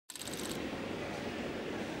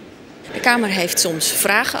Kamer heeft soms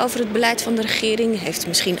vragen over het beleid van de regering, heeft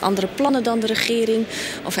misschien andere plannen dan de regering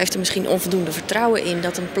of heeft er misschien onvoldoende vertrouwen in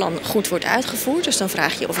dat een plan goed wordt uitgevoerd. Dus dan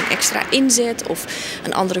vraag je of een extra inzet of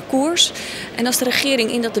een andere koers. En als de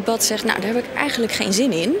regering in dat debat zegt, nou daar heb ik eigenlijk geen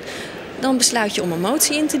zin in, dan besluit je om een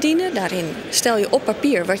motie in te dienen. Daarin stel je op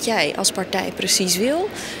papier wat jij als partij precies wil.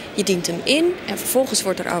 Je dient hem in en vervolgens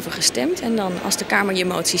wordt er over gestemd. En dan als de Kamer je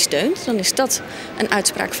motie steunt, dan is dat een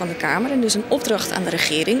uitspraak van de Kamer. En dus een opdracht aan de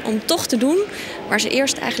regering om toch te doen waar ze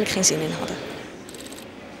eerst eigenlijk geen zin in hadden.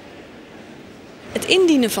 Het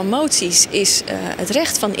indienen van moties is het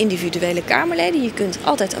recht van individuele Kamerleden. Je kunt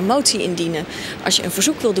altijd een motie indienen als je een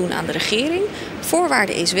verzoek wil doen aan de regering.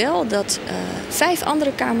 Voorwaarde is wel dat 5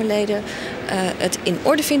 andere Kamerleden het in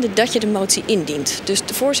orde vinden dat je de motie indient. Dus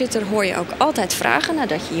de voorzitter hoor je ook altijd vragen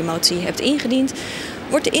nadat je je motie hebt ingediend.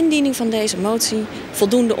 Wordt de indiening van deze motie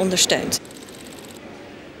voldoende ondersteund?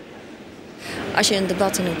 Als je een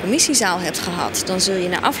debat in een commissiezaal hebt gehad, dan zul je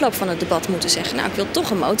na afloop van het debat moeten zeggen, nou ik wil toch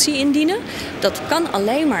een motie indienen. Dat kan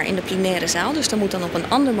alleen maar in de plenaire zaal, dus daar moet dan op een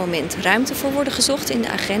ander moment ruimte voor worden gezocht in de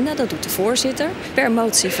agenda. Dat doet de voorzitter. Per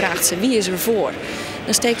motie vraagt ze wie is er voor.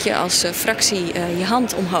 Dan steek je als fractie je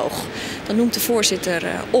hand omhoog. Dan noemt de voorzitter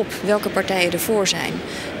op welke partijen er voor zijn.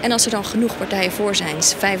 En als er dan genoeg partijen voor zijn,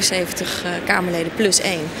 75 Kamerleden plus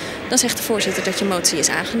 1, dan zegt de voorzitter dat je motie is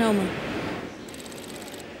aangenomen.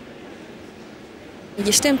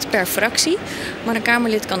 Je stemt per fractie, maar een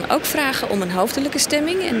Kamerlid kan ook vragen om een hoofdelijke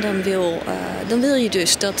stemming. En dan wil je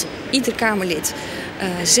dus dat ieder Kamerlid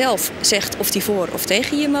zelf zegt of hij voor of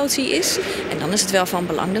tegen je motie is. En dan is het wel van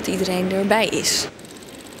belang dat iedereen erbij is.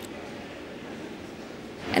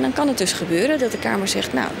 En dan kan het dus gebeuren dat de Kamer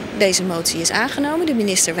zegt, nou, deze motie is aangenomen, de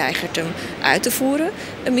minister weigert hem uit te voeren.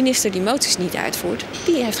 Een minister die moties niet uitvoert,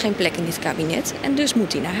 die heeft geen plek in dit kabinet en dus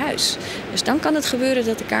moet hij naar huis. Dus dan kan het gebeuren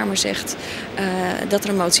dat de Kamer zegt dat er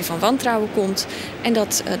een motie van wantrouwen komt en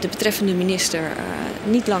dat de betreffende minister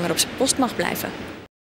niet langer op zijn post mag blijven.